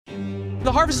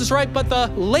The harvest is ripe, but the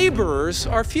laborers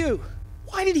are few.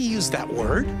 Why did he use that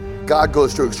word? God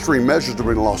goes to extreme measures to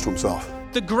bring the lost to himself.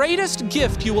 The greatest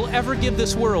gift you will ever give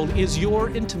this world is your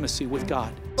intimacy with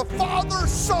God. The Father,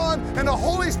 Son, and the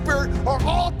Holy Spirit are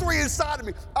all three inside of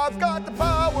me. I've got the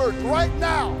power right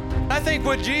now. I think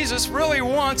what Jesus really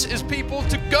wants is people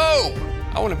to go.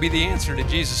 I want to be the answer to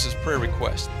Jesus' prayer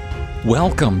request.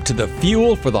 Welcome to the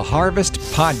Fuel for the Harvest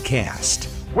podcast.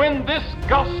 When this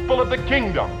gospel of the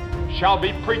kingdom shall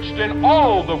be preached in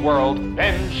all the world,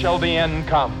 then shall the end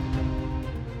come.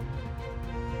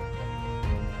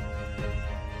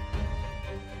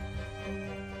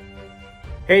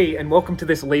 Hey, and welcome to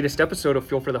this latest episode of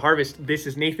Fuel for the Harvest. This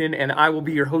is Nathan, and I will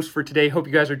be your host for today. Hope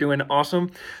you guys are doing awesome.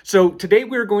 So today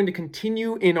we're going to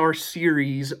continue in our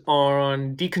series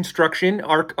on deconstruction,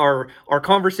 our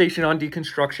conversation on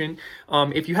deconstruction.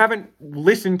 If you haven't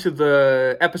listened to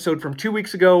the episode from 2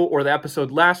 weeks ago or the episode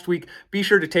last week, be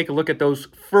sure to take a look at those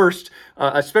first,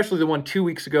 especially the one 2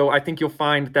 weeks ago. I think you'll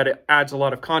find that it adds a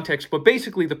lot of context. But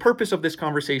basically, the purpose of this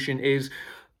conversation is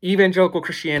evangelical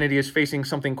Christianity is facing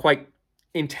something quite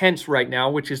intense right now,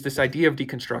 which is this idea of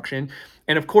deconstruction.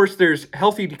 And of course, there's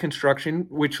healthy deconstruction,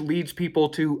 which leads people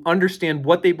to understand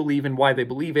what they believe and why they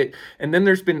believe it. And then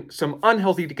there's been some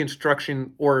unhealthy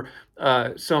deconstruction or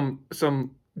some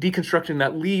deconstruction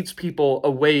that leads people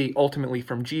away ultimately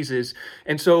from Jesus.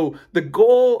 And so the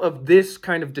goal of this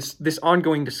kind of this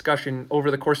ongoing discussion over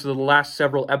the course of the last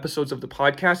several episodes of the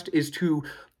podcast is to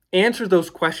answer those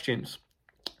questions,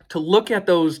 to look at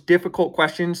those difficult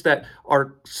questions that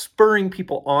are spurring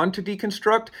people on to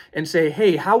deconstruct and say,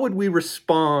 hey, how would we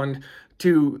respond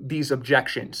to these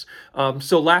objections?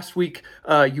 So last week,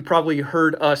 you probably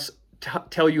heard us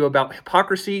tell you about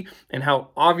hypocrisy and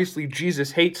how obviously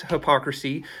Jesus hates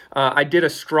hypocrisy. I did a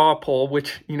straw poll,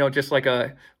 which, just like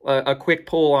a quick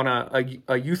poll on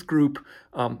a youth group,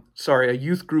 a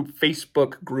youth group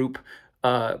Facebook group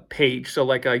page, so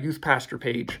like a youth pastor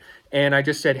page. And I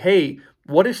just said, hey,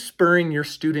 what is spurring your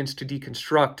students to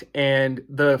deconstruct? And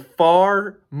the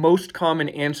far most common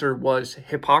answer was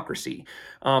hypocrisy,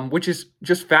 which is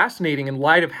just fascinating in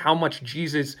light of how much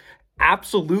Jesus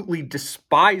absolutely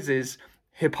despises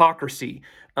hypocrisy.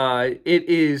 It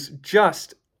is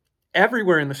just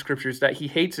everywhere in the scriptures that he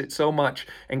hates it so much,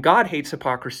 and God hates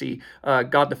hypocrisy,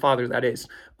 God the Father, that is.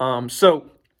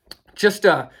 So just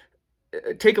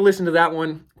take a listen to that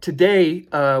one. Today,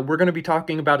 we're going to be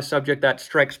talking about a subject that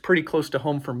strikes pretty close to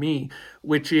home for me,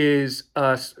 which is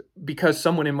because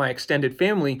someone in my extended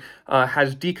family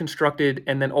has deconstructed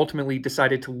and then ultimately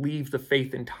decided to leave the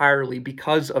faith entirely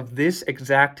because of this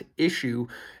exact issue,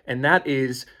 and that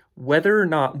is whether or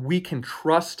not we can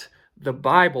trust the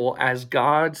Bible as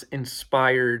God's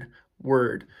inspired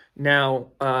word.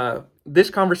 Now,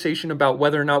 this conversation about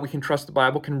whether or not we can trust the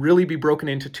Bible can really be broken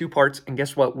into two parts, and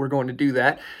guess what? We're going to do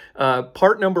that.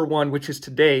 Part number one, which is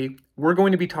today, we're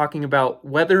going to be talking about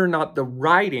whether or not the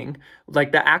writing,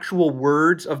 like the actual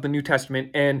words of the New Testament,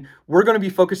 and we're going to be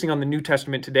focusing on the New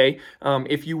Testament today.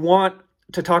 If you want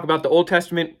to talk about the Old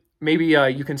Testament, maybe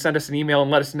you can send us an email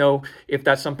and let us know if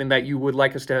that's something that you would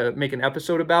like us to make an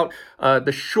episode about.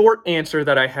 The short answer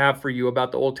that I have for you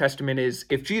about the Old Testament is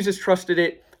if Jesus trusted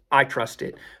it, I trust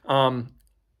it.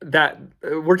 That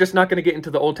we're just not going to get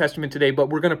into the Old Testament today, but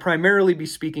we're going to primarily be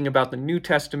speaking about the New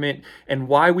Testament and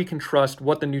why we can trust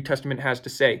what the New Testament has to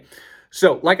say.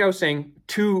 So, like I was saying,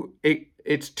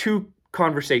 it's two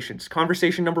conversations.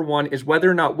 Conversation number one is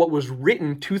whether or not what was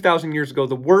written 2,000 years ago,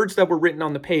 the words that were written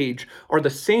on the page, are the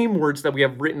same words that we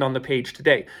have written on the page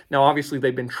today. Now, obviously,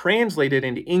 they've been translated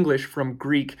into English from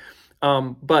Greek,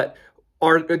 but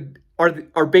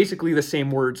are basically the same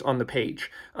words on the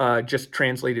page, just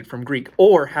translated from Greek,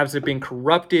 or has it been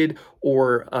corrupted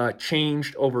or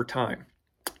changed over time?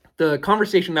 The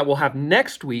conversation that we'll have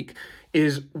next week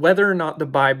is whether or not the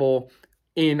Bible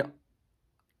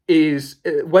is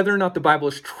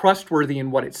trustworthy in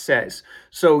what it says.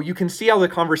 So you can see how the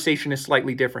conversation is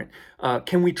slightly different.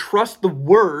 Can we trust the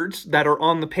words that are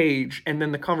on the page? And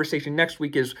then the conversation next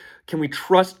week is, can we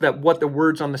trust that what the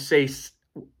words on the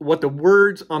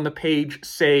page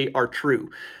say are true?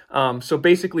 So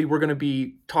basically, we're going to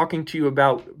be talking to you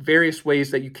about various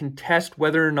ways that you can test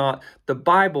whether or not the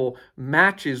Bible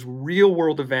matches real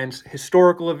world events,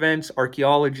 historical events,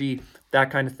 archaeology, that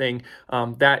kind of thing.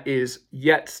 That is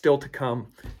yet still to come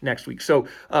next week. So,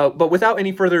 but without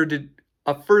any further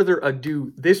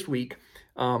ado this week,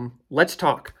 let's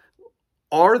talk.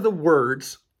 Are the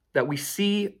words that we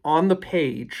see on the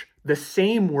page the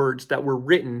same words that were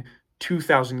written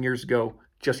 2,000 years ago,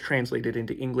 just translated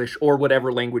into English or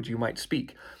whatever language you might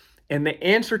speak? And the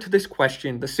answer to this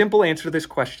question, the simple answer to this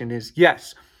question is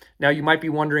yes. Now you might be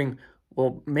wondering,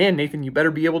 Well, man, Nathan, you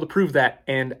better be able to prove that.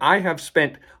 And I have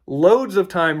spent loads of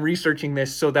time researching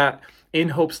this so that in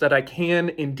hopes that I can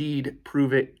indeed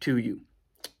prove it to you.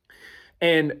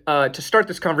 And to start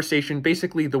this conversation,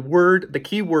 basically the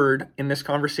key word in this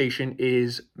conversation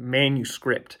is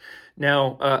manuscript.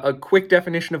 Now, a quick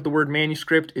definition of the word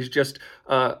manuscript is just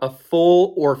a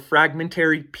full or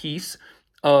fragmentary piece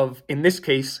of, in this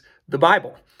case, the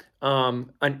Bible.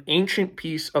 An ancient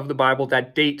piece of the Bible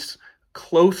that dates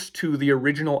close to the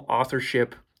original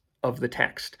authorship of the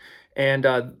text. And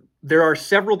there are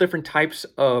several different types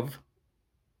of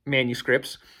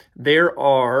manuscripts. There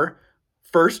are,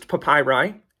 first,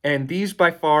 papyri, and these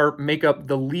by far make up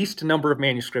the least number of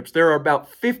manuscripts. There are about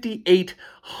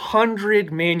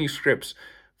 5,800 manuscripts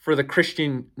for the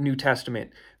Christian New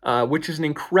Testament, which is an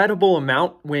incredible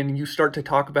amount when you start to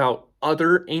talk about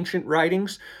other ancient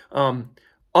writings.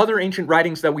 Other ancient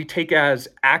writings that we take as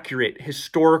accurate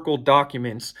historical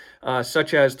documents,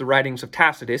 such as the writings of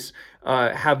Tacitus,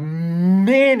 have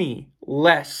many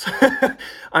less,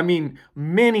 I mean,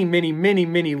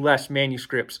 many less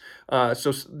manuscripts.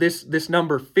 So this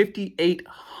number,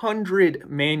 5,800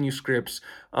 manuscripts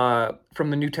from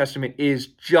the New Testament, is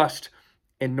just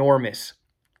enormous.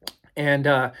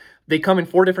 And they come in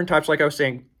 4 different types, like I was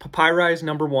saying. Papyri is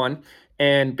number 1.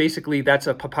 And basically, that's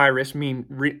a papyrus,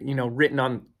 written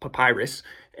on papyrus.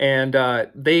 And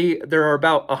there are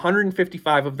about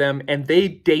 155 of them, and they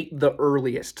date the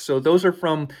earliest. So those are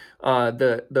from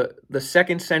the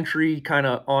 2nd century kind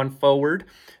of on forward.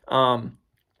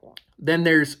 Then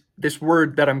there's this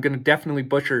word that I'm going to definitely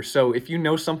butcher. So if you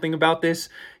know something about this,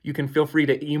 you can feel free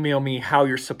to email me how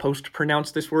you're supposed to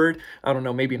pronounce this word. I don't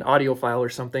know, maybe an audio file or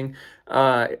something.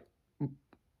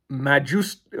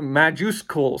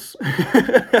 Majuscules.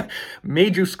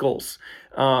 Majuscules.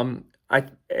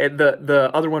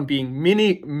 The other one being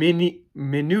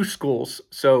minuscules.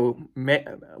 So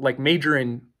like major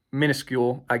and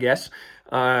minuscule, I guess.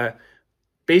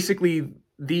 Basically,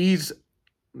 these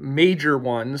major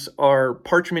ones are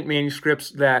parchment manuscripts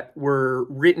that were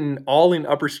written all in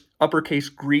uppercase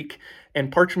Greek,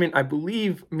 and parchment, I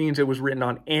believe, means it was written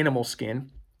on animal skin.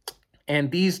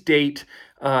 And these date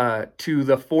to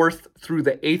the 4th through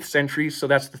the 8th century. So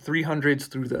that's the 300s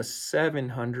through the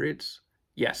 700s.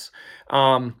 Yes.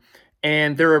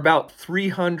 And there are about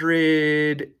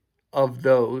 300 of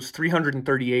those,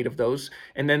 338 of those.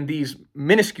 And then these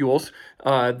minuscules,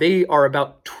 they are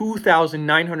about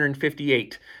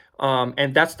 2,958.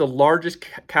 And that's the largest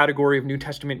category of New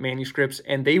Testament manuscripts.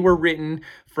 And they were written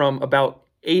from about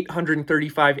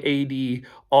 835 AD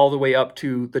all the way up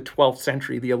to the 12th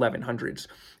century, the 1100s.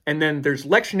 And then there's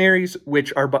lectionaries,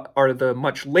 which are the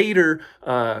much later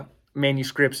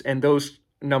manuscripts, and those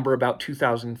number about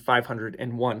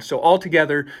 2,501. So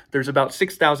altogether, there's about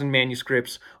 6,000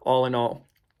 manuscripts all in all.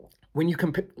 When you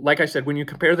compare, like I said, when you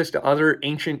compare this to other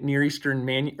ancient Near Eastern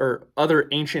other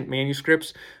ancient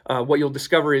manuscripts, what you'll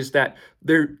discover is that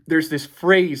there's this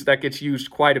phrase that gets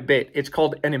used quite a bit. It's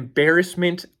called an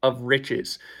embarrassment of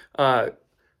riches.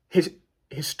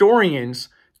 Historians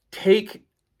take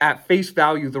at face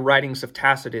value the writings of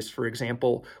Tacitus, for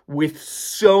example, with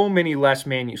so many less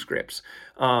manuscripts.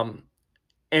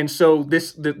 And so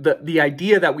the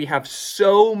idea that we have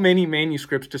so many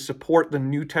manuscripts to support the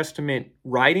New Testament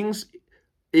writings,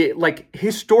 like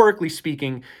historically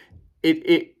speaking,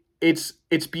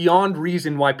 it's beyond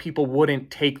reason why people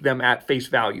wouldn't take them at face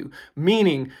value.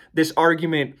 Meaning, this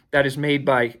argument that is made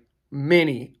by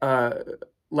many,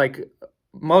 like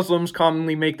Muslims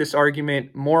commonly make this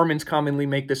argument, Mormons commonly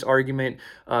make this argument,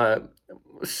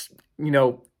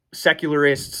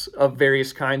 secularists of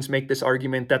various kinds make this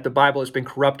argument that the Bible has been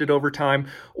corrupted over time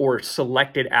or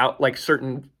selected out, like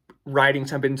certain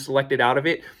writings have been selected out of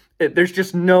it. There's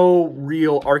just no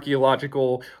real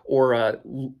archaeological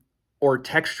or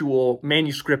textual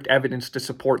manuscript evidence to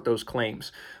support those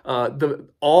claims.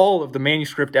 All of the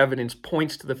manuscript evidence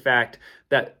points to the fact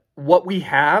that what we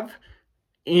have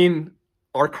in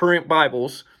our current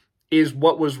Bibles is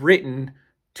what was written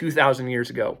 2,000 years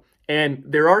ago. And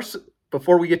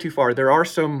before we get too far, there are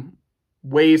some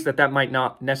ways that might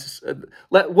not necessarily...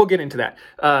 We'll get into that.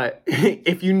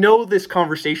 If you know this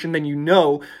conversation, then you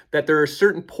know that there are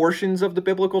certain portions of the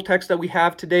biblical text that we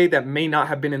have today that may not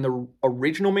have been in the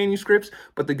original manuscripts,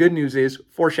 but the good news is,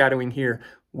 foreshadowing here,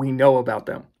 we know about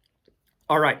them.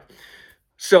 All right.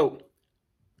 So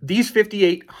these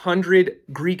 5,800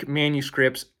 Greek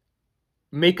manuscripts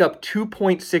make up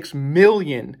 2.6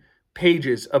 million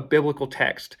pages of biblical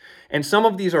text. And some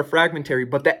of these are fragmentary,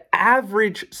 but the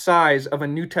average size of a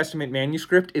New Testament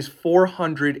manuscript is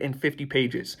 450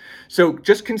 pages. So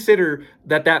just consider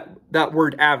that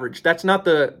word average. That's not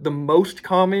the most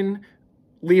common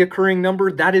occurring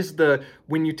number, that is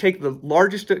when you take the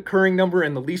largest occurring number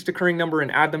and the least occurring number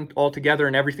and add them all together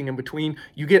and everything in between,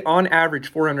 you get on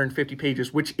average 450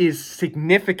 pages, which is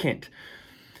significant.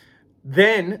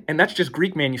 Then, and that's just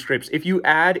Greek manuscripts, if you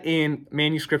add in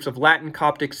manuscripts of Latin,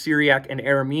 Coptic, Syriac, and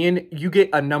Aramean, you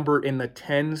get a number in the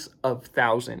tens of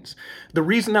thousands. The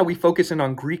reason that we focus in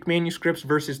on Greek manuscripts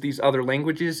versus these other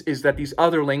languages is that these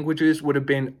other languages would have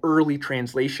been early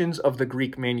translations of the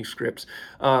Greek manuscripts.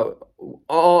 Our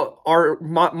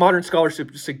modern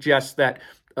scholarship suggests that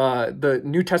the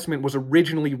New Testament was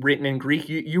originally written in Greek.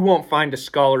 You won't find a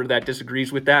scholar that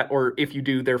disagrees with that, or if you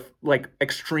do, they're like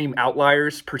extreme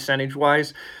outliers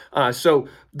percentage-wise. So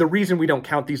the reason we don't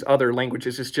count these other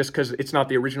languages is just because it's not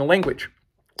the original language.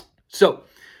 So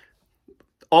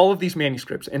all of these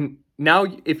manuscripts, and now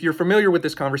if you're familiar with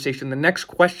this conversation, the next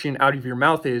question out of your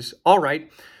mouth is, all right,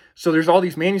 so there's all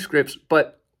these manuscripts,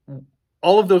 but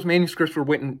all of those manuscripts were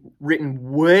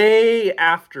written way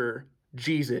after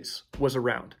Jesus was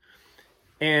around.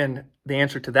 And the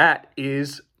answer to that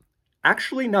is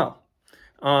actually no.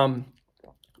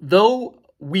 Though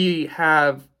we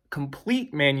have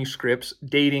complete manuscripts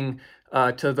dating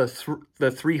to the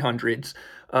 300s,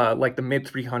 like the mid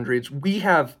 300s, we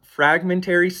have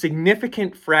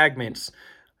significant fragments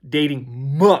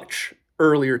dating much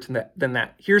earlier than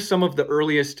that. Here's some of the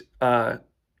earliest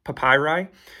papyri.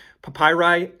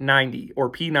 Papyri 90, or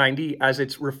P90 as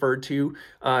it's referred to,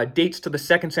 dates to the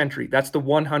 2nd century. That's the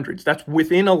 100s. That's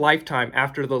within a lifetime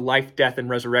after the life, death, and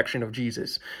resurrection of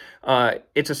Jesus.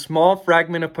 It's a small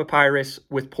fragment of papyrus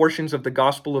with portions of the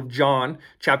Gospel of John,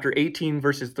 chapter 18,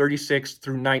 verses 36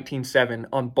 through 19:7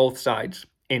 on both sides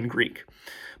in Greek.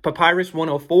 Papyrus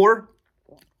 104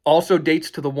 also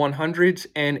dates to the 100s,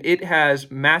 and it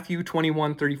has Matthew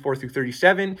 21, 34 through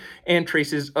 37, and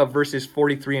traces of verses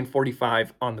 43 and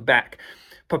 45 on the back.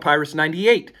 Papyrus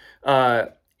 98,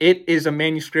 it is a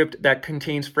manuscript that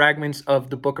contains fragments of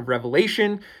the book of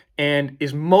Revelation and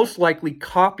is most likely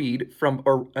copied from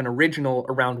an original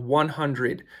around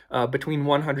 100, between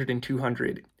 100 and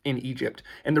 200 in Egypt.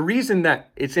 And the reason that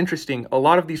it's interesting, a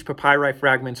lot of these papyri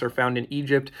fragments are found in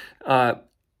Egypt.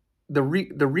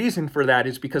 The reason for that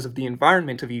is because of the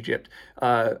environment of Egypt.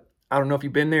 I don't know if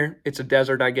you've been there. It's a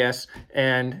desert, I guess,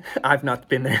 and I've not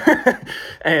been there.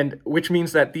 And which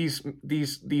means that these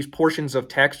portions of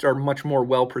text are much more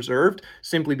well preserved,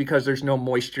 simply because there's no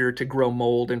moisture to grow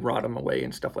mold and rot them away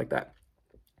and stuff like that.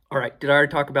 All right, did I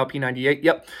already talk about P98?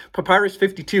 Yep. Papyrus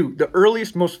 52. The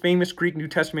earliest, most famous Greek New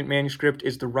Testament manuscript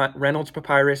is the Reynolds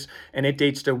Papyrus, and it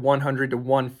dates to 100 to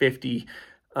 150.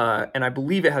 And I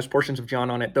believe it has portions of John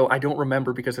on it, though I don't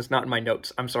remember because it's not in my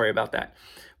notes. I'm sorry about that.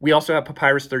 We also have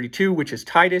Papyrus 32, which is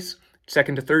Titus,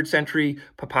 2nd to 3rd century.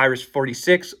 Papyrus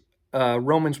 46,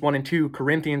 Romans 1 and 2,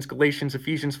 Corinthians, Galatians,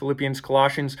 Ephesians, Philippians,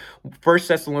 Colossians, 1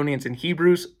 Thessalonians, and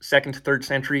Hebrews, 2nd to 3rd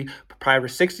century.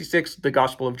 Papyrus 66, the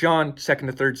Gospel of John, 2nd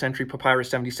to 3rd century. Papyrus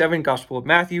 77, Gospel of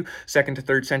Matthew, 2nd to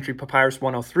 3rd century. Papyrus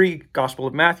 103, Gospel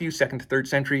of Matthew, 2nd to 3rd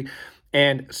century,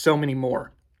 and so many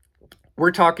more.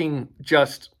 We're talking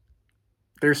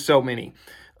there's so many.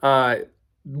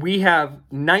 We have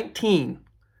 19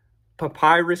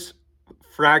 papyrus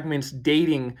fragments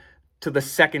dating to the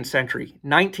 2nd century.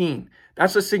 19.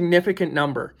 That's a significant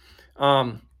number.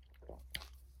 One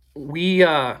of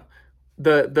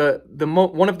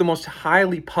the most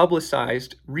highly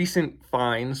publicized recent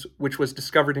finds, which was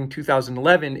discovered in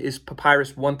 2011, is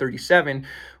Papyrus 137,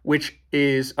 which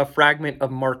is a fragment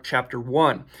of Mark chapter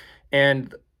 1.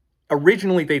 And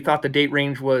originally, they thought the date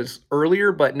range was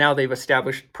earlier, but now they've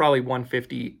established probably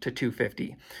 150 to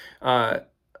 250.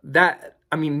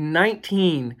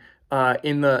 19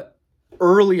 in the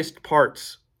earliest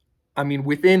parts,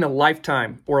 within a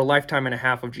lifetime or a lifetime and a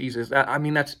half of Jesus.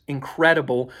 That's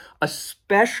incredible,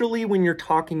 especially when you're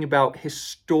talking about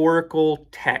historical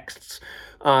texts.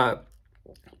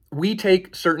 We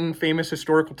take certain famous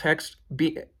historical texts,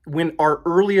 when our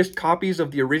earliest copies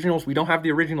of the originals, we don't have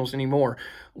the originals anymore,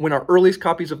 when our earliest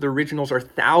copies of the originals are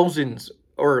thousands,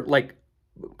 or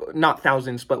not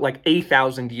thousands, but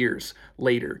 1,000 years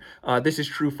later. This is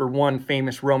true for one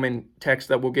famous Roman text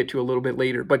that we'll get to a little bit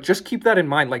later, but just keep that in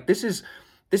mind. This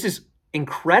is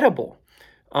incredible.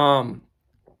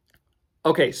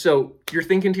 Okay, so you're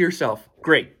thinking to yourself,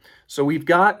 great. So we've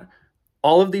got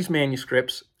all of these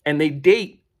manuscripts, and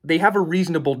they have a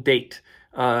reasonable date.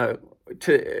 And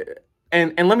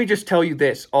let me just tell you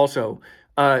this also.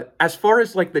 As far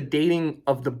as the dating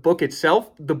of the book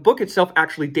itself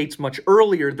actually dates much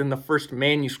earlier than the first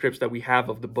manuscripts that we have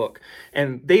of the book.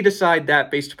 And they decide that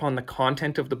based upon the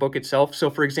content of the book itself. So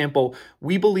for example,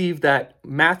 we believe that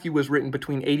Matthew was written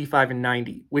between 85 and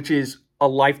 90, which is a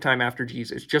lifetime after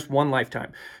Jesus, just one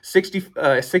lifetime.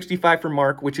 65 for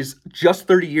Mark, which is just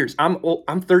 30 years.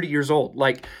 I'm 30 years old.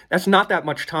 Like, that's not that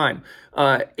much time.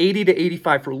 80 to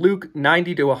 85 for Luke,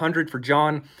 90 to 100 for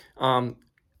John.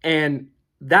 And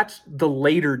that's the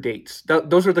later dates.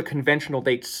 Those are the conventional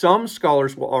dates. Some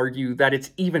scholars will argue that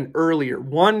it's even earlier.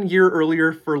 1 year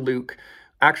earlier for Luke.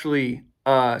 Actually,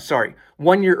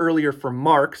 1 year earlier for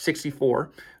Mark,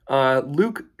 64.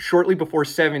 Luke shortly before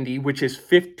 70, which is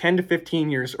 10 to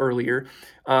 15 years earlier.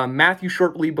 Matthew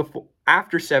shortly before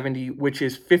after 70, which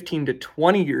is 15 to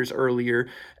 20 years earlier.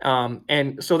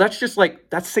 And so that's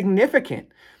significant.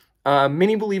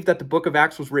 Many believe that the book of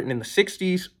Acts was written in the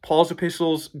 60s, Paul's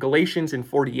epistles, Galatians in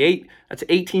 48. That's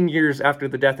 18 years after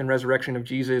the death and resurrection of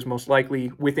Jesus, most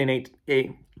likely within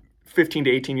 15 to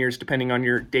 18 years, depending on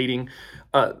your dating,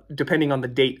 depending on the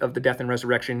date of the death and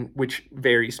resurrection, which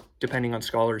varies depending on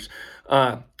scholars.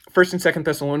 1st and 2nd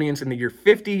Thessalonians in the year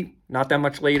 50, not that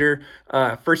much later.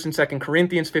 1st and 2nd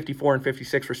Corinthians 54 and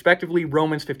 56 respectively.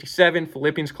 Romans 57,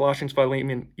 Philippians, Colossians,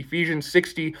 Philemon, Ephesians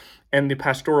 60, and the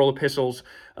pastoral epistles,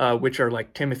 which are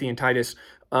like Timothy and Titus,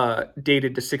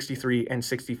 dated to 63 and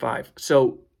 65.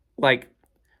 So, like,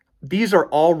 these are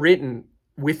all written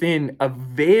within a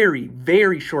very,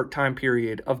 very short time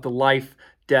period of the life,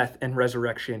 death, and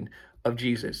resurrection of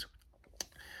Jesus.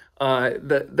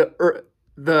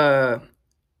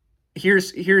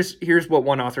 Here's what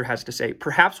one author has to say.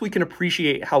 Perhaps we can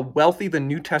appreciate how wealthy the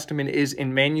New Testament is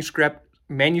in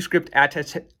manuscript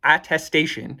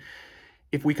attestation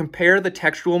if we compare the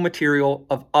textual material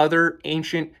of other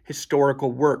ancient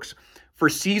historical works. For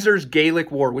Caesar's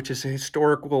Gallic War, which is a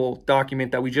historical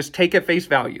document that we just take at face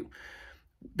value,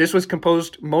 this was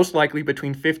composed most likely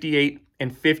between 58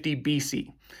 and 50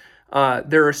 BC.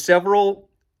 There are several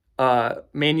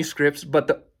manuscripts, but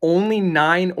the only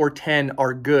 9 or 10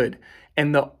 are good.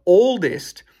 And the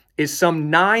oldest is some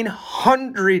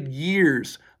 900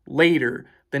 years later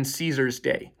than Caesar's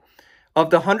day. Of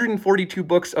the 142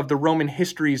 books of the Roman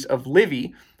histories of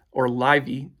Livy, or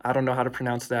Livy, I don't know how to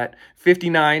pronounce that,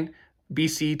 59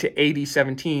 BC to AD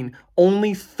 17,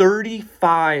 only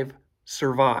 35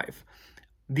 survive.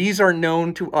 These are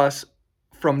known to us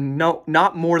from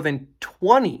not more than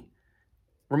 20.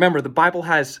 Remember, the Bible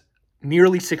has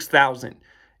nearly 6,000,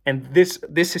 and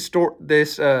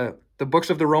the books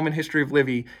of the Roman history of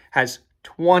Livy has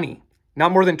 20,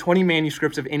 not more than 20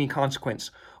 manuscripts of any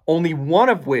consequence. Only one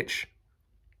of which,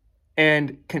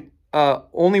 and containing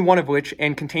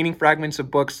fragments of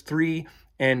books 3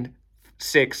 and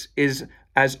 6, is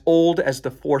as old as the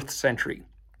 4th century.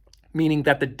 Meaning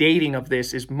that the dating of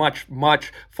this is much,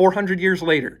 400 years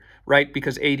later, right?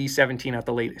 Because AD 17 at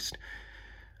the latest.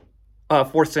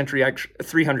 4th century,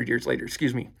 300 years later,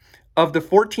 excuse me. Of the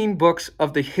 14 books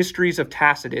of the histories of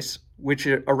Tacitus, which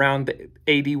are around the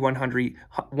AD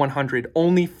 100,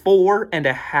 only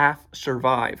 4.5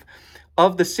 survive.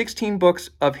 Of the 16 books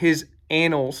of his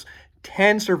annals,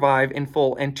 10 survive in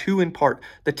full and 2 in part.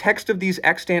 The text of these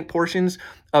extant portions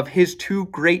of his 2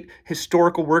 great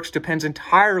historical works depends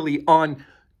entirely on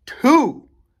 2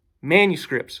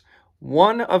 manuscripts,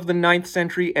 one of the 9th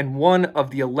century and one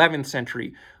of the 11th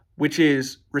century, which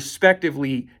is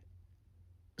respectively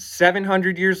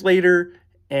 700 years later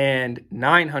and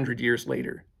 900 years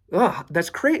later. Ugh, that's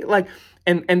crazy. Like,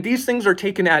 and these things are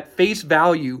taken at face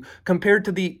value compared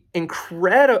to the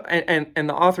incredible, and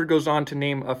the author goes on to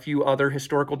name a few other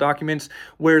historical documents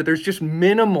where there's just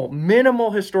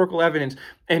minimal historical evidence.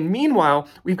 And meanwhile,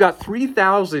 we've got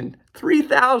 3,000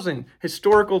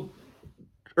 historical,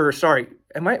 or sorry,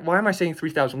 why am I saying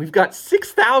 3,000? We've got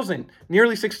 6,000,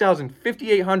 nearly 6,000,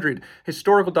 5,800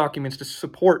 historical documents to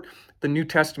support the New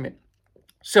Testament.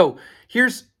 So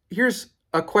here's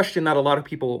a question that a lot of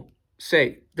people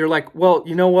say. They're like, well,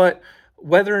 you know what?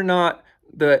 Whether or not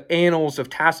the annals of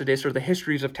Tacitus or the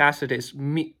histories of Tacitus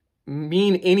mean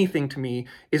anything to me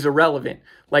is irrelevant.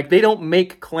 Like, they don't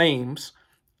make claims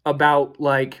about,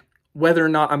 like, whether or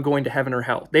not I'm going to heaven or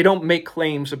hell. They don't make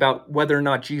claims about whether or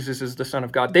not Jesus is the Son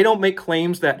of God. They don't make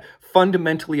claims that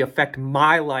fundamentally affect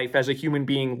my life as a human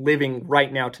being living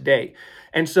right now today.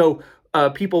 And so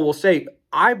people will say,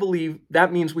 I believe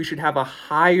that means we should have a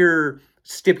higher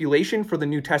stipulation for the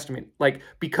New Testament. Like,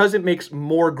 because it makes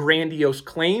more grandiose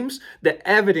claims, the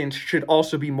evidence should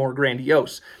also be more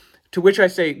grandiose. To which I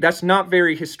say, that's not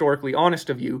very historically honest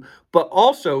of you. But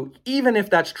also, even if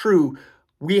that's true,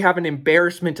 we have an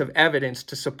embarrassment of evidence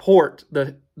to support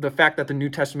the fact that the New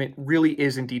Testament really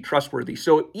is indeed trustworthy.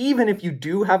 So even if you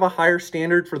do have a higher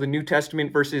standard for the New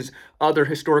Testament versus other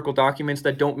historical documents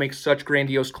that don't make such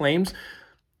grandiose claims,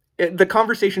 the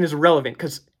conversation is irrelevant,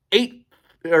 because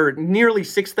nearly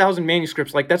 6,000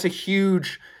 manuscripts, like, that's a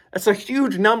huge That's a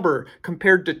huge number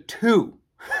compared to 2.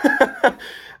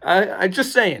 I'm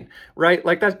just saying, right?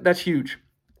 Like that's huge.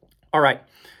 All right.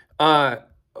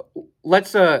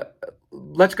 Let's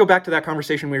go back to that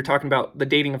conversation we were talking about, the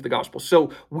dating of the Gospels.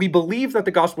 So we believe that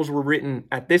the Gospels were written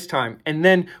at this time, and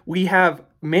then we have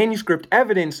manuscript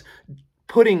evidence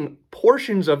putting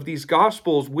portions of these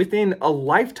Gospels within a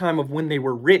lifetime of when they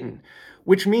were written,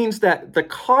 which means that the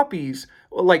copies,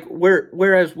 like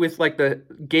whereas with like the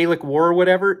Gaelic War or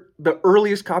whatever, the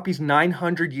earliest copies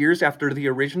 900 years after the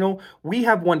original, we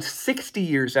have one 60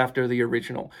 years after the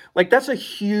original. Like, that's a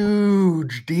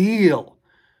huge deal.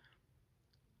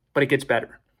 But it gets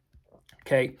better.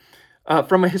 Okay.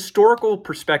 From a historical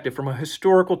perspective, from a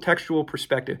historical textual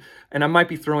perspective, and I might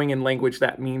be throwing in language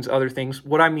that means other things.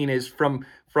 What I mean is from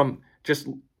just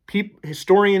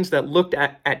historians that looked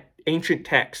at ancient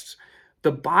texts,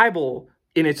 the Bible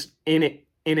in its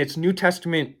New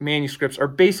Testament manuscripts are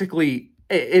basically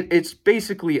it's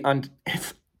basically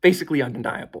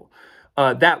undeniable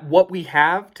that what we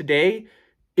have today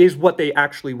is what they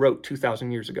actually wrote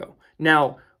 2,000 years ago.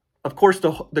 Now, of course,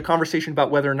 the conversation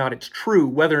about whether or not it's true,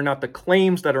 whether or not the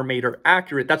claims that are made are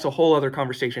accurate, that's a whole other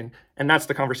conversation, and that's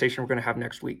the conversation we're going to have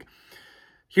next week.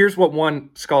 Here's what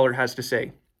one scholar has to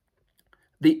say.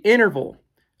 The interval,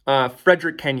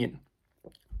 Frederick Kenyon,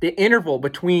 the interval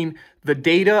between the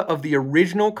data of the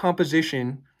original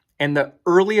composition and the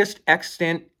earliest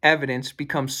extant evidence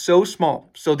becomes so small.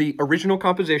 So the original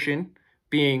composition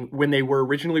being when they were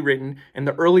originally written, and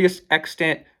the earliest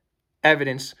extant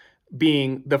evidence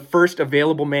being the first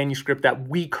available manuscript that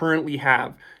we currently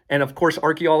have. And of course,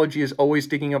 archaeology is always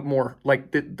digging up more,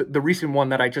 like the recent one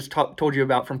that I just told you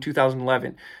about from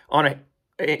 2011.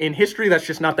 In history, that's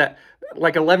just not that,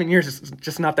 like 11 years is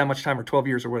just not that much time, or 12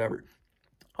 years or whatever.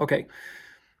 Okay.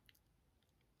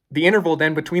 The interval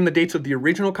then between the dates of the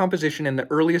original composition and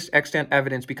the earliest extant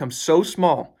evidence becomes so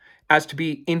small as to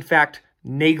be, in fact,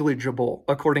 negligible,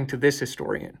 according to this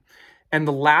historian. And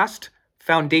the last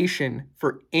foundation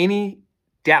for any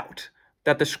doubt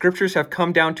that the scriptures have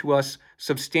come down to us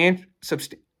substantially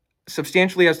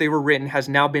as they were written has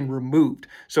now been removed.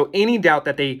 So any doubt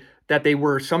that they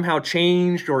were somehow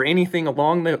changed or anything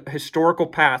along the historical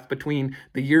path between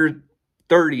the year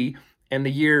 30 and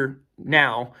the year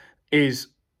now is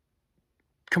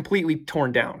completely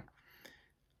torn down.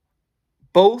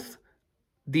 Both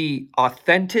the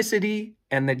authenticity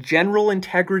and the general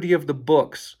integrity of the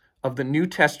books of the New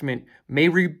Testament may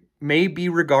be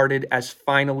regarded as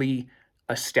finally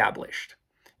established.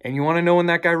 And you want to know when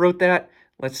that guy wrote that?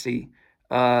 Let's see.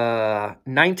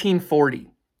 1940.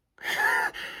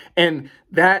 And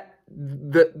that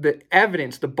the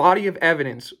evidence, the body of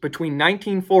evidence between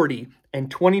 1940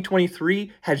 and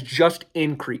 2023 has just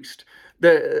increased.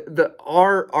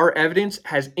 Our evidence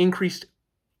has increased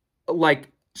like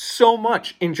so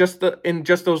much in just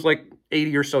those like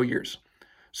 80 or so years.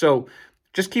 So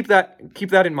just keep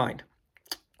that in mind.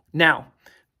 Now,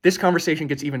 this conversation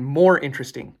gets even more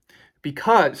interesting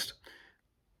because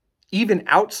even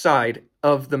outside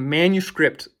of the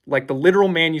manuscript, like the literal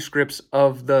manuscripts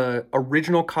of the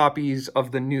original copies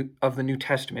of the New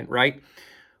Testament, right?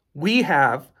 We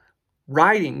have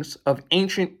writings of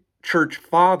ancient church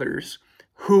fathers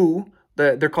who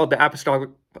they're called the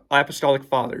apostolic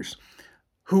fathers,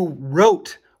 who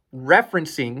wrote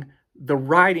referencing the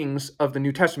writings of the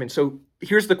New Testament. So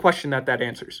here's the question that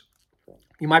answers.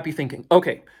 You might be thinking,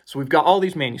 okay, so we've got all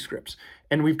these manuscripts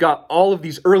and we've got all of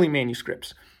these early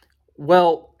manuscripts.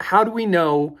 Well, how do we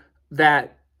know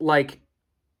that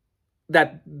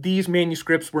these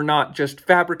manuscripts were not just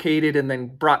fabricated and then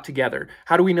brought together?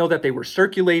 How do we know that they were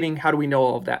circulating? How do we know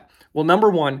all of that? Well, number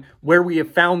one, where we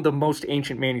have found the most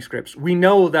ancient manuscripts, we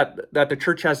know that the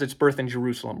church has its birth in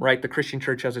Jerusalem, right? The Christian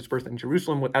church has its birth in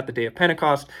Jerusalem at the day of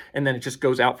Pentecost, and then it just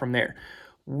goes out from there.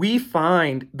 We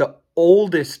find the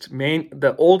oldest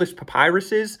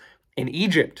papyruses in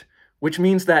Egypt, which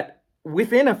means that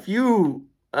within a few,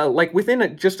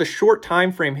 just a short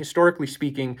time frame, historically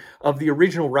speaking, of the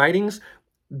original writings,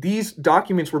 these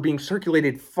documents were being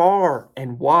circulated far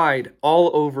and wide all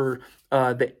over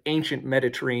the ancient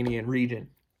Mediterranean region.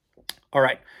 All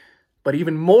right, but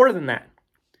even more than that,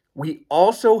 we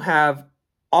also have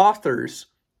authors,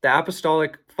 the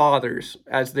apostolic fathers,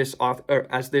 as this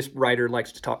writer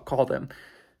likes to call them.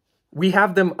 We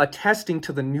have them attesting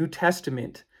to the New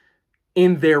Testament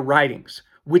in their writings,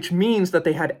 which means that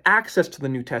they had access to the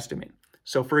New Testament.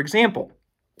 So, for example,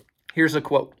 here's a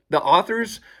quote. The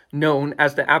authors known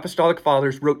as the Apostolic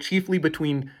Fathers wrote chiefly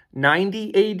between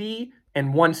 90 AD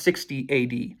and 160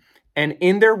 AD. And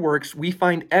in their works, we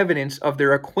find evidence of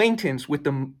their acquaintance with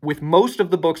most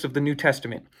of the books of the New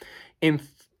Testament. In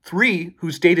Three,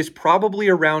 whose date is probably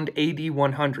around AD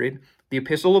 100, the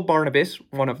Epistle of Barnabas,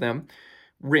 one of them,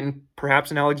 written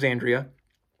perhaps in Alexandria,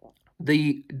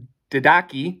 the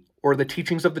Didache, or the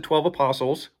Teachings of the 12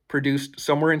 Apostles, produced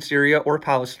somewhere in Syria or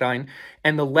Palestine,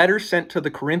 and the letter sent to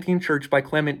the Corinthian church by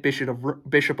Clement,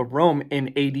 Bishop of Rome, in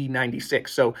AD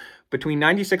 96. So between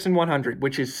 96 and 100,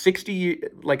 which is 60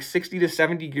 to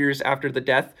 70 years after the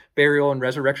death, burial, and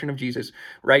resurrection of Jesus,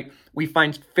 right? We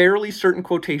find fairly certain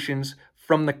quotations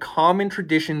from the common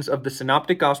traditions of the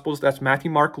Synoptic Gospels, that's Matthew,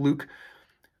 Mark, Luke,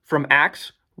 from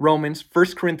Acts, Romans, 1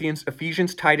 Corinthians,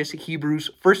 Ephesians, Titus,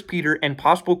 Hebrews, 1 Peter, and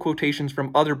possible quotations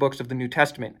from other books of the New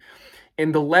Testament.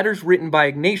 In the letters written by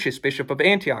Ignatius, Bishop of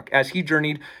Antioch, as he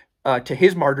journeyed to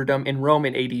his martyrdom in Rome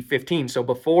in AD 15. So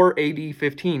before AD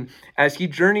 15, as he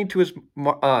journeyed to his,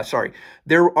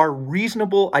 there are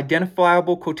reasonable,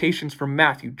 identifiable quotations from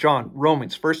Matthew, John,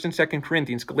 Romans, 1st and 2nd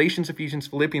Corinthians, Galatians, Ephesians,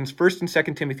 Philippians, 1st and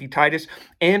 2nd Timothy, Titus,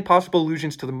 and possible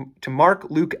allusions to Mark,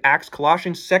 Luke, Acts,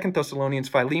 Colossians, 2nd Thessalonians,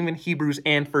 Philemon, Hebrews,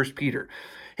 and 1 Peter.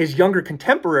 His younger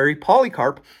contemporary,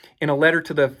 Polycarp, in a letter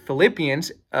to the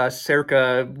Philippians,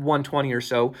 circa 120 or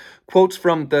so, quotes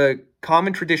from the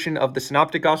common tradition of the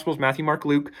Synoptic Gospels, Matthew, Mark,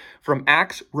 Luke, from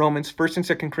Acts, Romans, 1st and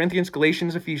 2nd Corinthians,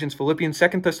 Galatians, Ephesians, Philippians,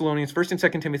 2nd Thessalonians, 1st and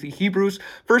 2nd Timothy, Hebrews,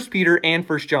 1 Peter, and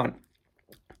 1 John.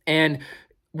 And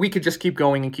we could just keep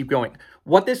going and keep going.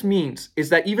 What this means is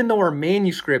that even though our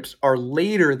manuscripts are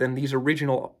later than these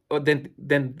original,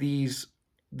 than these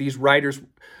writers,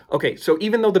 okay, so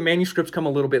even though the manuscripts come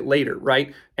a little bit later,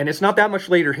 right? And it's not that much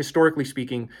later, historically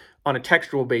speaking, on a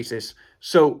textual basis.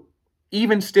 So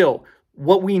even still,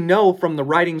 what we know from the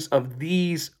writings of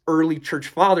these early church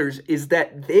fathers is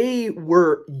that they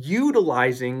were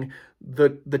utilizing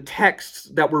the texts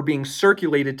that were being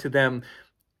circulated to them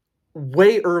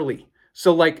way early.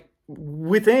 So like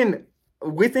within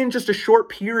just a short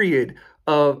period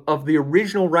of the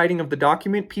original writing of the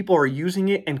document, people are using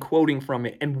it and quoting from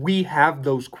it. And we have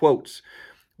those quotes,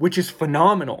 which is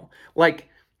phenomenal. Like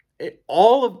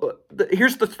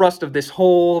here's the thrust of this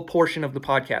whole portion of the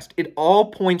podcast. It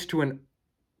all points to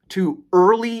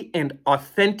early and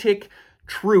authentic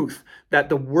truth that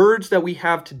the words that we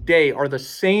have today are the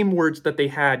same words that they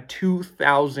had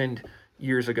 2,000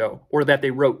 years ago, or that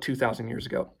they wrote 2,000 years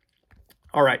ago.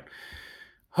 All right.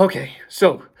 Okay.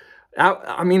 So,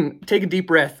 I mean, take a deep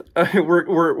breath.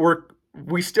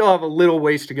 We still have a little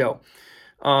ways to go.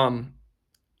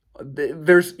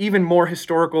 There's even more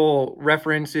historical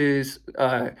references.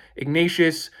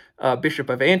 Ignatius, Bishop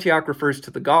of Antioch, refers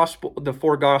to the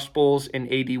four Gospels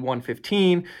in AD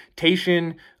 115.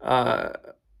 Tatian,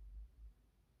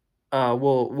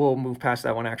 we'll move past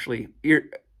that one actually.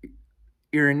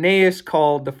 Irenaeus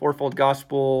called the fourfold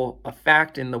Gospel a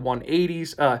fact in the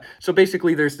 180s. So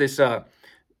basically, there's this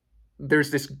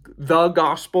the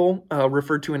Gospel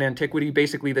referred to in antiquity.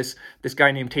 Basically, this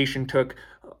guy named Tatian took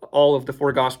all of the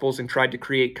four Gospels and tried to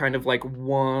create kind of like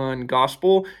one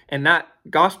gospel, and that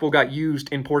gospel got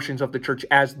used in portions of the church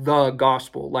as the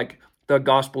gospel, like the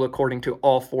gospel according to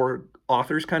all four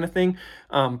authors kind of thing.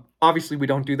 Obviously, we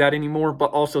don't do that anymore,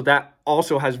 but also that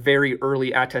also has very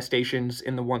early attestations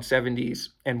in the 170s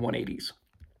and 180s.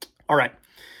 All right.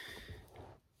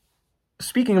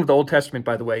 Speaking of the Old Testament,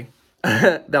 by the way,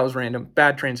 that was random.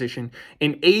 Bad transition.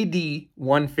 In AD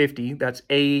 150, that's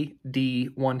AD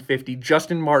 150,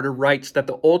 Justin Martyr writes that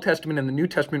the Old Testament and the New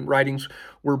Testament writings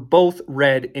were both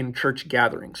read in church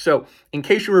gatherings. So, in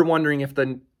case you were wondering if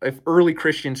early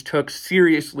Christians took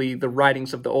seriously the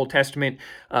writings of the Old Testament,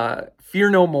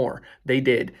 fear no more. They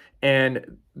did.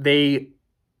 And they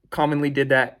commonly did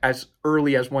that as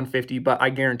early as 150, but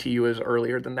I guarantee you it was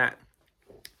earlier than that.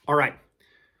 All right.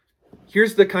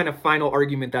 Here's the kind of final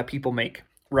argument that people make,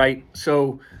 right?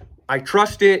 So I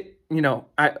trust it. You know,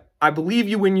 I believe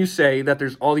you when you say that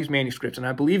there's all these manuscripts, and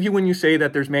I believe you when you say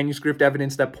that there's manuscript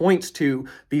evidence that points to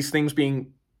these things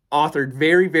being authored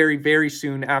very, very, very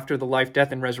soon after the life,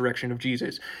 death, and resurrection of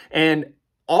Jesus. And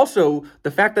also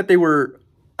the fact that they were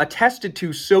attested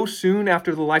to so soon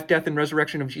after the life, death, and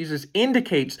resurrection of Jesus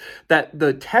indicates that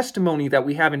the testimony that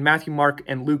we have in Matthew, Mark,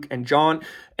 and Luke, and John,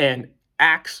 and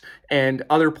Acts, and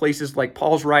other places like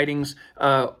Paul's writings,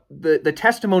 the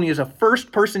testimony is a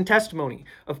first-person testimony.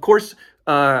 Of course,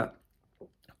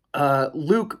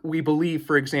 Luke, we believe,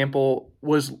 for example,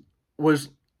 was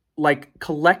like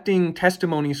collecting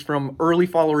testimonies from early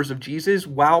followers of Jesus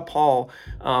while Paul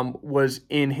was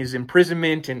in his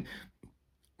imprisonment, and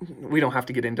we don't have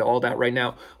to get into all that right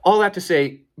now. All that to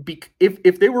say,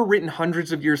 if they were written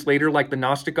hundreds of years later, like the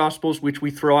Gnostic Gospels, which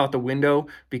we throw out the window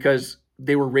because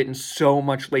they were written so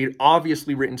much later,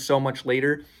 obviously written so much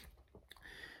later,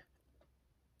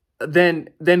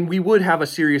 then we would have a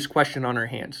serious question on our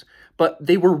hands. But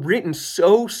they were written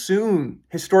so soon,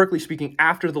 historically speaking,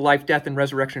 after the life, death, and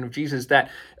resurrection of Jesus, that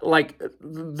like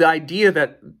the idea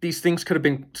that these things could have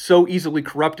been so easily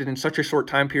corrupted in such a short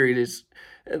time period is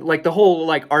like the whole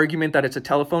like argument that it's a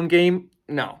telephone game.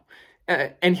 No.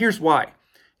 And here's why.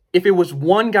 If it was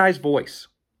one guy's voice,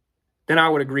 then I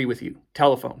would agree with you,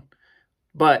 telephone.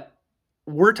 But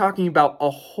we're talking about a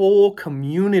whole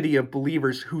community of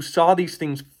believers who saw these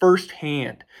things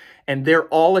firsthand. And they're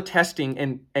all attesting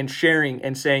and sharing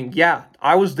and saying, yeah,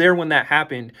 I was there when that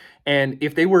happened. And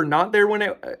if they were not there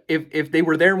when if they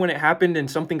were there when it happened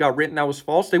and something got written that was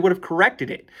false, they would have corrected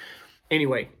it.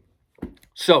 Anyway,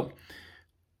 so,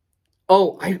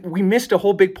 we missed a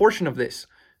whole big portion of this.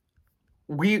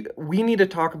 We need to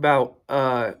talk about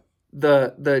the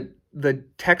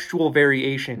textual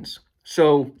variations.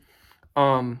 So,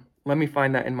 let me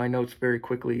find that in my notes very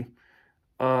quickly.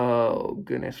 Oh,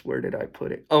 goodness, where did I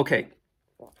put it? Okay,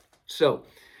 so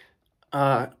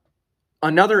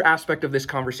another aspect of this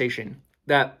conversation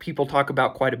that people talk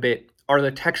about quite a bit are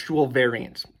the textual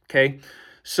variants, okay?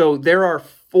 So there are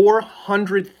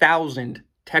 400,000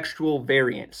 textual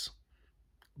variants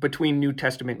between New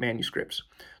Testament manuscripts.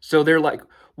 So they're like,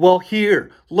 well, here,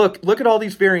 look at all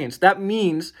these variants. That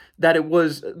means that it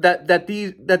was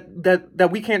that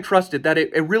we can't trust it, that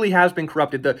it really has been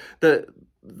corrupted.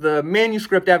 The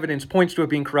manuscript evidence points to it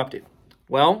being corrupted.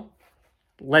 Well,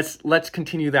 let's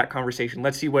continue that conversation.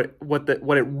 Let's see what it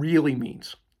really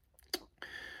means.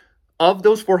 Of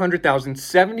those 400,000,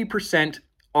 70%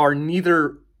 are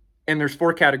neither, and there's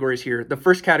 4 categories here. The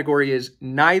first category is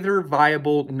neither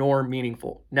viable nor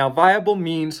meaningful. Now, viable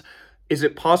means, is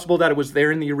it possible that it was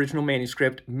there in the original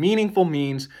manuscript? Meaningful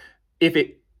means if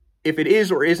it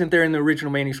is or isn't there in the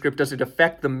original manuscript, does it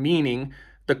affect the meaning,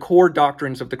 the core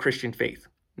doctrines of the Christian faith?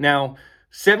 Now,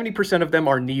 70% of them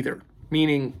are neither,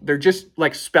 meaning they're just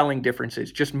like spelling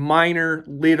differences, just minor,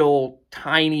 little,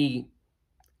 tiny,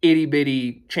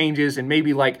 itty-bitty changes, and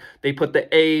maybe like they put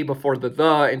the A before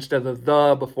the instead of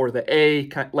the before the A,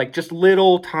 like just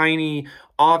little, tiny,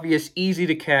 obvious, easy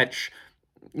to catch,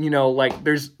 like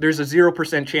there's a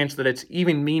 0% chance that it's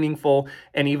even meaningful,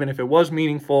 and even if it was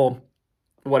meaningful,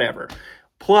 whatever.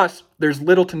 Plus, there's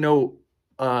little to no,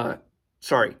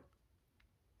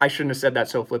 I shouldn't have said that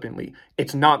so flippantly.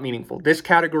 It's not meaningful. This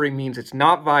category means it's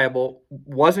not viable,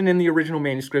 wasn't in the original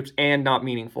manuscripts, and not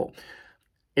meaningful.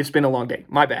 It's been a long day.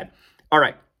 My bad. All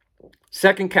right.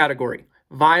 Second category,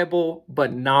 viable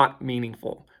but not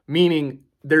meaningful, meaning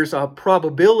there's a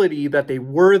probability that they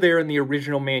were there in the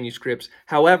original manuscripts.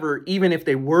 However, even if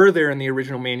they were there in the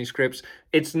original manuscripts,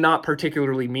 it's not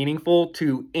particularly meaningful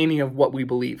to any of what we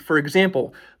believe. For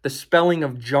example, the spelling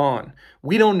of John.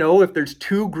 We don't know if there's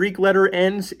 2 Greek letter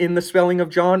N's in the spelling of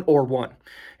John or 1.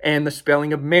 And the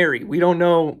spelling of Mary. We don't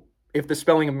know if the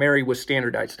spelling of Mary was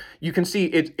standardized. You can see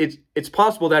it's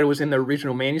possible that it was in the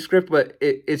original manuscript, but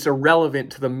it's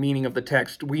irrelevant to the meaning of the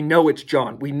text. We know it's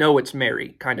John. We know it's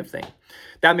Mary, kind of thing.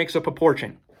 That makes up a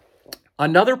portion.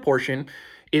 Another portion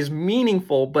is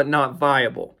meaningful but not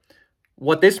viable.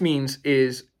 What this means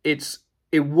is it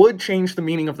would change the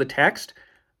meaning of the text,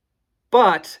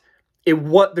 but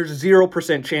there's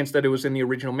 0% chance that it was in the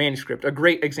original manuscript. A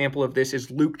great example of this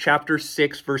is Luke chapter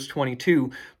 6, verse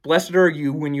 22. Blessed are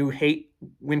you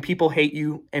when people hate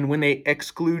you, and when they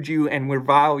exclude you and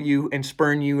revile you and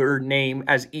spurn your name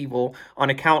as evil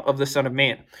on account of the Son of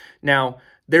Man. Now,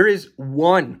 there is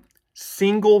one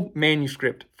single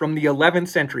manuscript from the 11th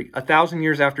century, 1,000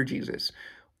 years after Jesus,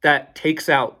 that takes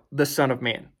out the Son of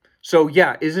Man. So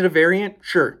yeah, is it a variant?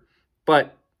 Sure.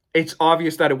 But it's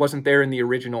obvious that it wasn't there in the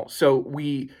original. So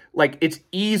it's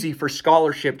easy for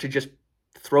scholarship to just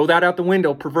throw that out the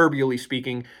window, proverbially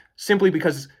speaking, simply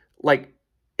because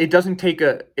it doesn't take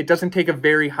a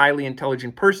very highly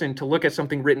intelligent person to look at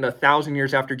something written 1,000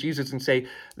 years after Jesus and say,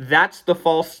 that's the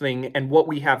false thing, and what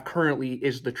we have currently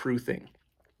is the true thing.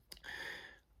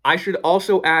 I should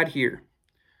also add here,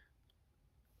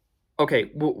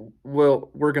 okay,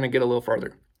 we're going to get a little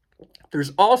farther.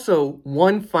 There's also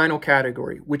one final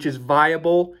category, which is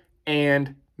viable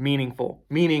and meaningful,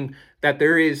 meaning that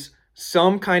there is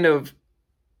some kind of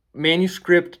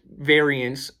manuscript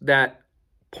variance that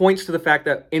points to the fact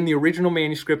that in the original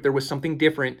manuscript there was something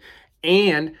different,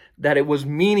 and that it was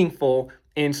meaningful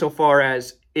insofar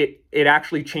as it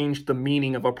actually changed the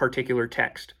meaning of a particular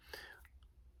text.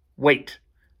 Wait,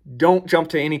 don't jump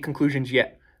to any conclusions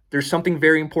yet. There's something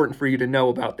very important for you to know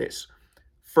about this.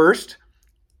 First,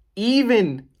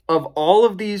 even of all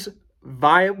of these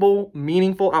viable,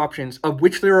 meaningful options, of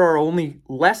which there are only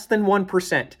less than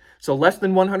 1%, so less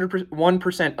than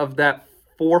 101% of that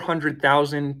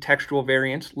 400,000 textual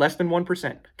variants, less than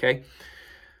 1%, okay?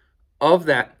 Of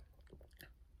that,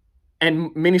 and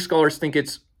many scholars think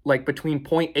it's like between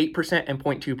 0.8% and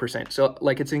 0.2%. So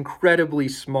like it's incredibly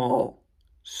small,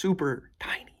 super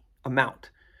tiny amount.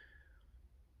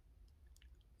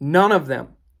 None of them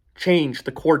change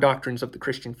the core doctrines of the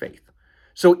Christian faith.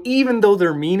 So even though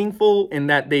they're meaningful in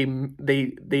that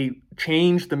they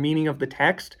change the meaning of the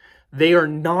text, they are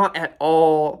not at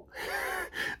all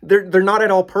they're not at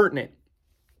all pertinent.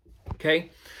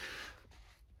 Okay?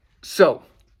 So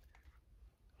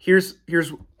here's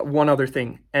one other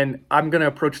thing, and I'm going to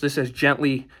approach this as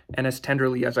gently and as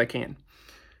tenderly as I can.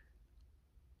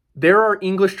 There are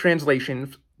English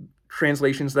translations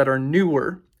that are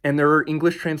newer, and there are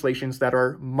English translations that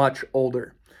are much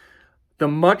older. The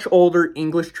much older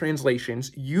English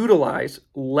translations utilize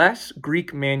less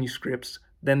Greek manuscripts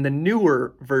than the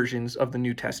newer versions of the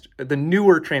New Testament, the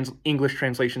newer English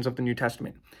translations of the New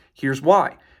Testament. Here's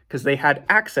why: because they had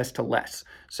access to less.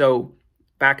 So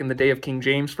back in the day of King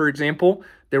James, for example,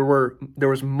 there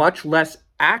was much less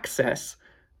access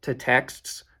to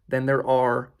texts than there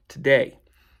are today.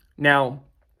 Now,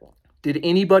 did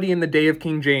anybody in the day of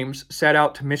King James set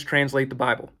out to mistranslate the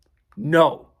Bible?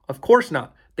 No, of course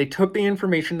not. They took the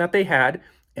information that they had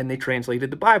and they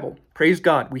translated the Bible. Praise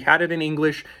God, we had it in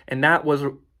English, and that was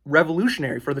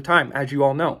revolutionary for the time, as you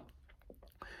all know.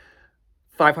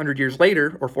 500 years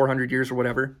later, or 400 years or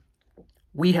whatever,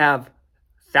 we have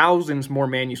thousands more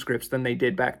manuscripts than they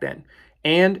did back then.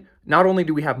 And not only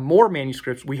do we have more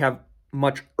manuscripts, we have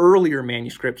much earlier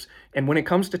manuscripts. And when it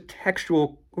comes to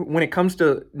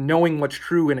knowing what's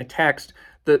true in a text,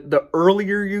 the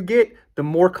earlier you get, the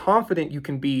more confident you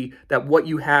can be that what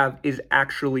you have is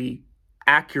actually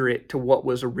accurate to what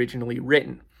was originally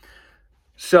written.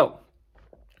 So,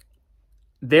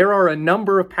 there are a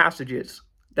number of passages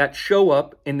that show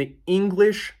up in the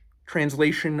English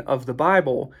translation of the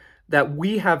Bible that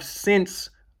we have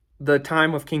since the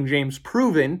time of King James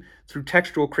proven through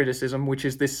textual criticism, which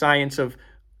is this science of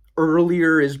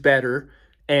earlier is better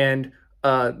and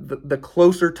the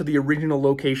closer to the original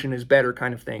location is better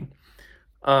kind of thing.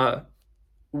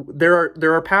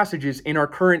 There are passages in our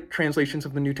current translations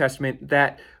of the New Testament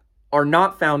that are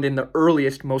not found in the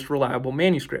earliest, most reliable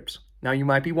manuscripts. Now you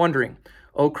might be wondering,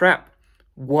 oh crap,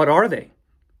 what are they?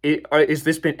 Has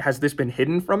this been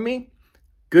hidden from me?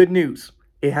 Good news,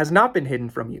 it has not been hidden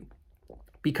from you.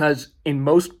 Because in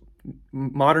most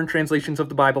modern translations of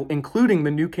the Bible, including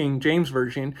the New King James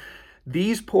Version,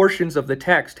 these portions of the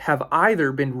text have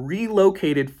either been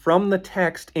relocated from the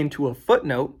text into a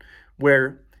footnote,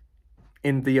 where,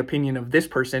 in the opinion of this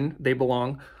person, they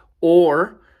belong,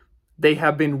 or they've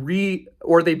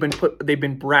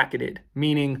been bracketed,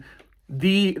 meaning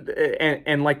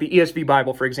and like the ESV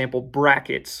Bible, for example,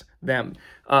 brackets them.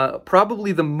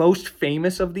 Probably the most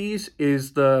famous of these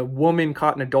is the woman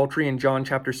caught in adultery in John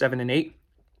chapter 7 and 8.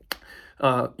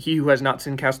 He who has not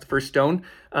sinned cast the first stone.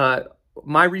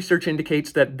 My research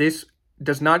indicates that this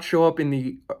does not show up in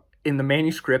the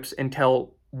manuscripts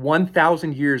until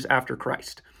 1,000 years after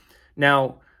Christ.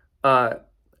 Now,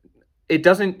 it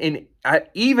doesn't,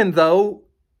 even though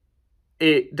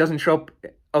it doesn't show up.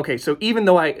 Okay, so even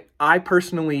though I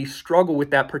personally struggle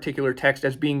with that particular text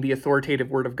as being the authoritative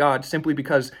word of God, simply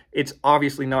because it's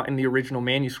obviously not in the original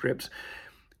manuscripts,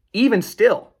 even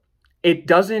still, it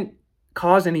doesn't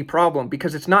cause any problem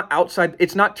because it's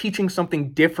not teaching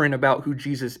something different about who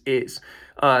Jesus is.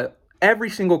 Every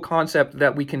single concept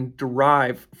that we can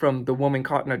derive from the woman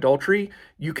caught in adultery,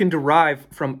 you can derive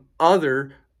from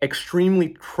other extremely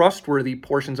trustworthy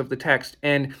portions of the text.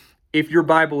 And if your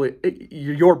Bible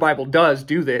does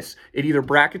do this, it either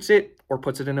brackets it or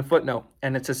puts it in a footnote,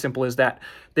 and it's as simple as that.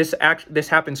 This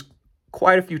happens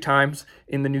quite a few times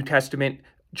in the New Testament.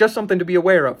 Just something to be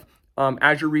aware of.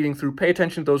 As you're reading through, pay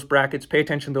attention to those brackets, pay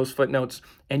attention to those footnotes,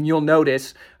 and you'll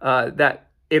notice that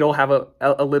it'll have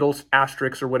a little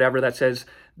asterisk or whatever that says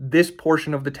this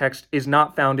portion of the text is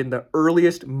not found in the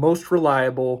earliest, most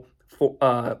reliable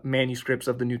manuscripts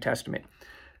of the New Testament.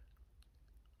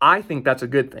 I think that's a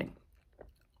good thing.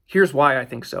 Here's why I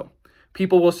think so.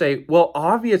 People will say, well,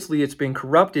 obviously it's been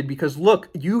corrupted because look,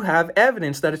 you have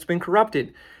evidence that it's been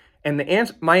corrupted. And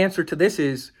my answer to this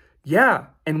is, yeah,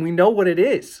 and we know what it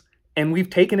is. And we've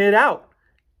taken it out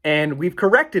and we've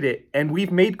corrected it. And we've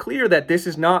made clear that this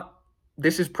is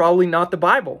probably not the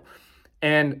Bible.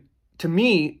 And to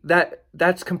me,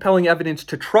 that's compelling evidence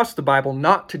to trust the Bible,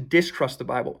 not to distrust the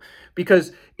Bible.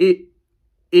 Because if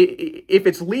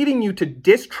it's leading you to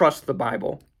distrust the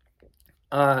Bible,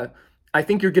 I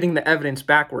think you're getting the evidence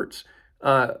backwards,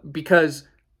 because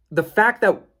the fact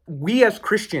that we as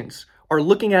Christians are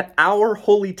looking at our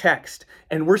holy text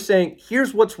and we're saying,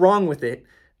 here's what's wrong with it.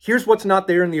 Here's what's not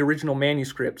there in the original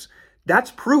manuscripts.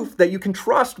 That's proof that you can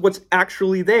trust what's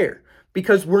actually there,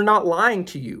 because we're not lying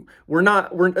to you.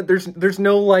 There's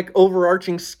no like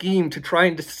overarching scheme to try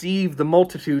and deceive the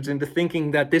multitudes into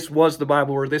thinking that this was the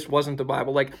Bible or this wasn't the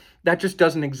Bible. Like, that just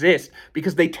doesn't exist,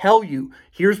 because they tell you,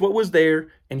 here's what was there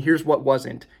and here's what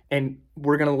wasn't, and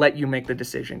we're going to let you make the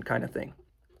decision, kind of thing.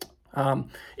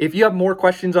 If you have more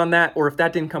questions on that, or if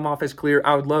that didn't come off as clear,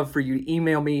 I would love for you to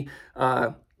email me,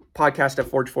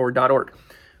 podcast@forgeforward.org.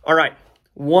 All right.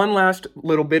 One last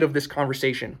little bit of this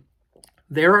conversation.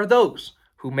 There are those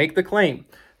who make the claim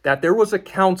that there was a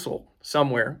council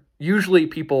somewhere. Usually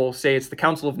people say it's the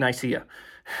Council of Nicaea.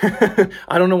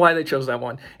 I don't know why they chose that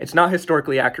one. It's not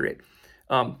historically accurate.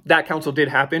 That council did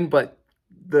happen, but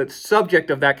the subject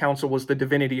of that council was the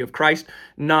divinity of Christ,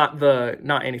 not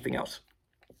anything else.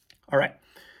 All right.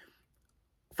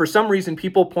 For some reason,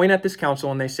 people point at this council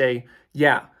and they say,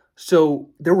 yeah, so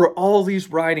there were all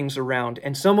these writings around,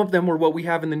 and some of them were what we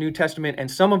have in the New Testament, and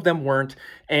some of them weren't,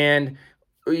 and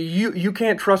you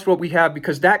can't trust what we have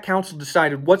because that council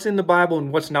decided what's in the Bible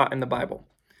and what's not in the Bible.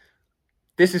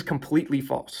 This is completely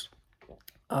false.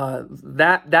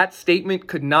 That statement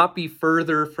could not be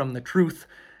further from the truth.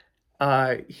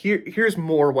 Here's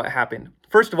more what happened.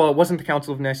 First of all, it wasn't the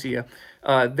Council of Nicaea.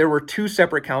 There were two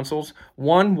separate councils.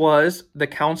 One was the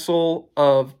Council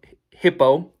of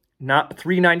Hippo, not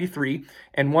 393,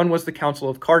 and one was the Council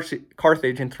of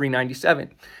Carthage in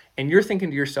 397. And you're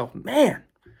thinking to yourself, man,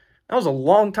 that was a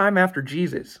long time after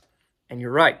Jesus. And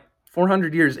you're right.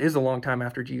 400 years is a long time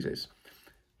after Jesus.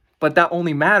 But that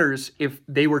only matters if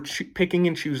they were picking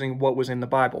and choosing what was in the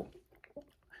Bible.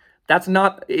 That's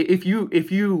not, if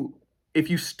you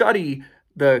study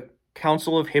the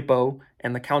Council of Hippo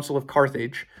and the Council of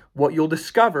Carthage, what you'll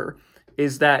discover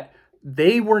is that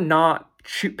they were not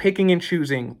picking and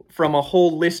choosing from a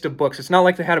whole list of books. It's not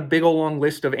like they had a big old long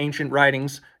list of ancient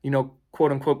writings,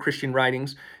 quote unquote Christian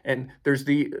writings, and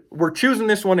we're choosing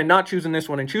this one and not choosing this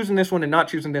one, and choosing this one and not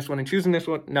choosing this one, and choosing this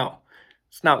one. No,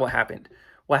 it's not what happened.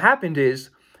 What happened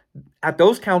is, at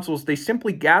those councils, they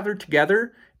simply gathered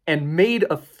together and made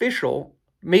an official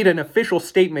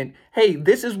statement. Hey,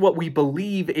 this is what we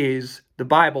believe is the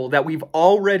Bible, that we've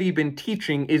already been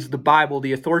teaching is the Bible,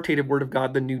 the authoritative word of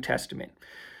God, the New Testament.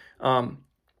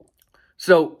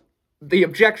 So the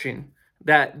objection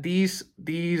that these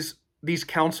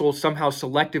councils somehow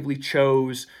selectively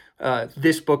chose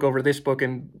this book over this book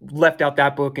and left out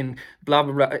that book and blah,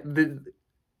 blah, blah.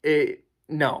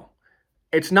 No,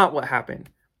 it's not what happened.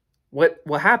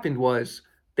 What happened was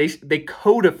they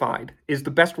codified, is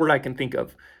the best word I can think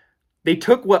of. They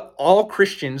took what all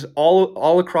Christians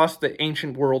all across the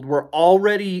ancient world were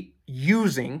already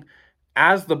using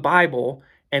as the Bible,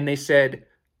 and they said,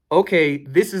 okay,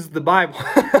 this is the Bible.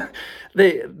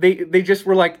 They just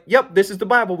were like, yep, this is the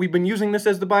Bible. We've been using this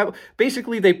as the Bible.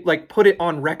 Basically, they put it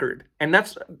on record. And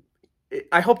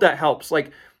I hope that helps.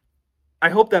 I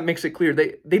hope that makes it clear.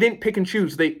 They didn't pick and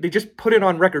choose. They just put it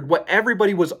on record. What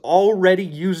everybody was already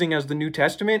using as the New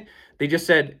Testament, they just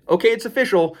said, okay, it's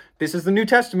official. This is the New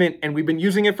Testament, and we've been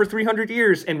using it for 300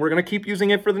 years, and we're going to keep using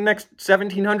it for the next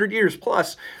 1700 years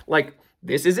plus.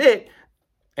 This is it.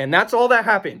 And that's all that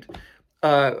happened.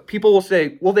 People will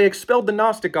say, well, they expelled the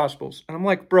Gnostic Gospels. And I'm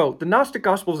like, bro, the Gnostic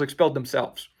Gospels expelled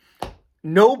themselves.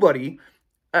 Nobody,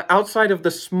 outside of the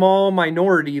small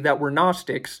minority that were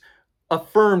Gnostics,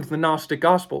 affirmed the Gnostic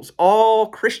Gospels. All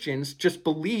Christians just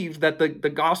believed that the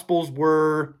Gospels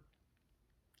were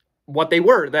what they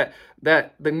were, that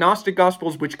the Gnostic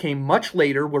Gospels, which came much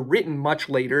later, were written much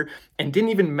later, and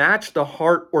didn't even match the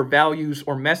heart or values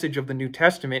or message of the New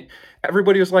Testament.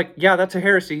 Everybody was like, yeah, that's a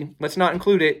heresy. Let's not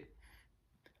include it.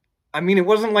 It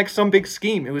wasn't like some big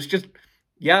scheme. It was just,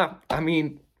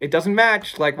 it doesn't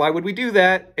match. Why would we do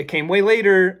that? It came way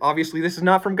later. Obviously, this is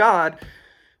not from God.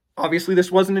 Obviously,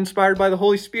 this wasn't inspired by the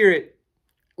Holy Spirit.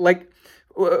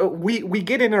 We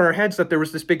get in our heads that there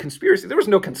was this big conspiracy. There was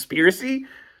no conspiracy.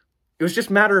 It was just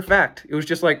matter of fact. It was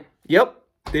just like, yep,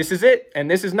 this is it,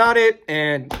 and this is not it,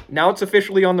 and now it's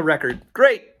officially on the record.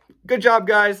 Great. Good job,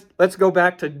 guys. Let's go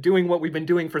back to doing what we've been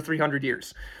doing for 300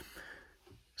 years.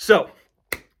 So,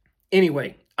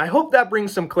 anyway, I hope that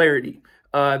brings some clarity.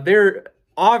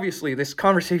 Obviously, this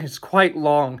conversation is quite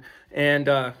long,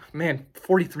 and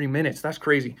 43 minutes, that's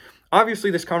crazy.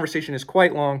 Obviously, this conversation is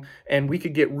quite long, and we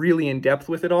could get really in depth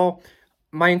with it all.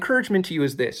 My encouragement to you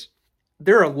is this.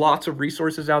 There are lots of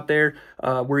resources out there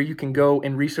where you can go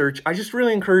and research. I just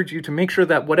really encourage you to make sure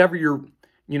that whatever you're,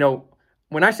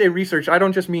 when I say research, I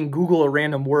don't just mean Google a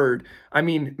random word. I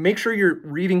mean, make sure you're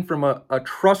reading from a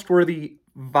trustworthy,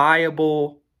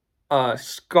 viable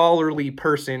scholarly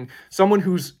person, someone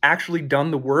who's actually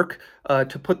done the work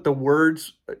to put the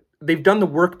words, they've done the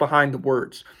work behind the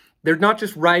words. They're not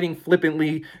just writing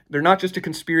flippantly. They're not just a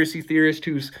conspiracy theorist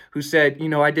who said,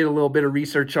 I did a little bit of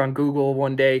research on Google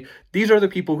one day. These are the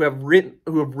people who have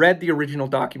read the original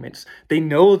documents. They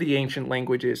know the ancient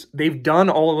languages. They've done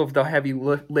all of the heavy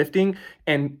lifting,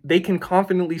 and they can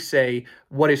confidently say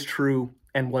what is true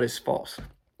and what is false.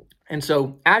 And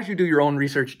so as you do your own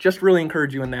research, just really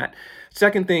encourage you in that.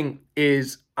 Second thing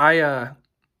is I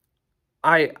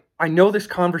know this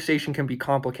conversation can be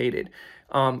complicated.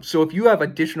 So if you have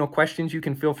additional questions, you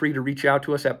can feel free to reach out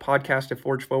to us at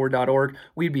podcast@forgeforward.org.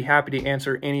 We'd be happy to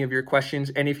answer any of your questions.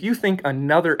 And if you think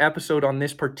another episode on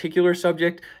this particular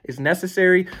subject is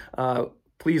necessary,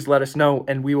 please let us know,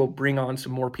 and we will bring on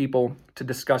some more people to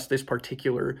discuss this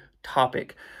particular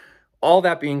topic. All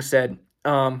that being said,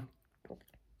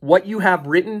 what you have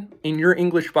written in your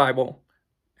English Bible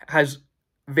has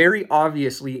very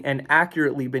obviously and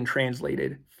accurately been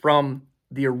translated from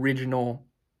the original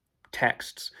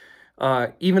texts.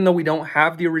 Even though we don't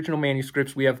have the original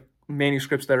manuscripts, we have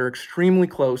manuscripts that are extremely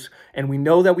close, and we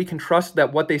know that we can trust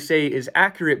that what they say is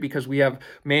accurate because we have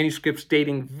manuscripts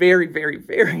dating very, very,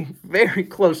 very, very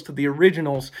close to the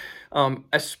originals,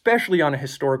 especially on a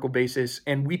historical basis.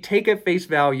 And we take at face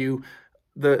value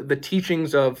the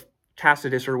teachings of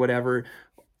Tacitus or whatever.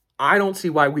 I don't see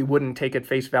why we wouldn't take at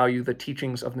face value the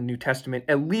teachings of the New Testament,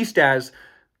 at least as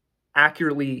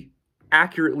accurately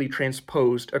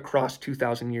transposed across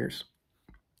 2,000 years.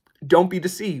 Don't be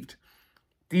deceived.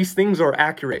 These things are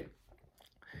accurate.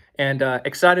 And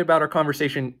excited about our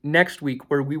conversation next week,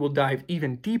 where we will dive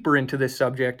even deeper into this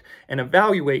subject and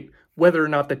evaluate whether or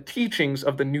not the teachings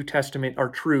of the New Testament are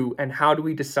true, and how do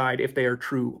we decide if they are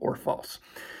true or false.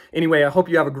 Anyway, I hope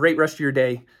you have a great rest of your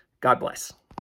day. God bless.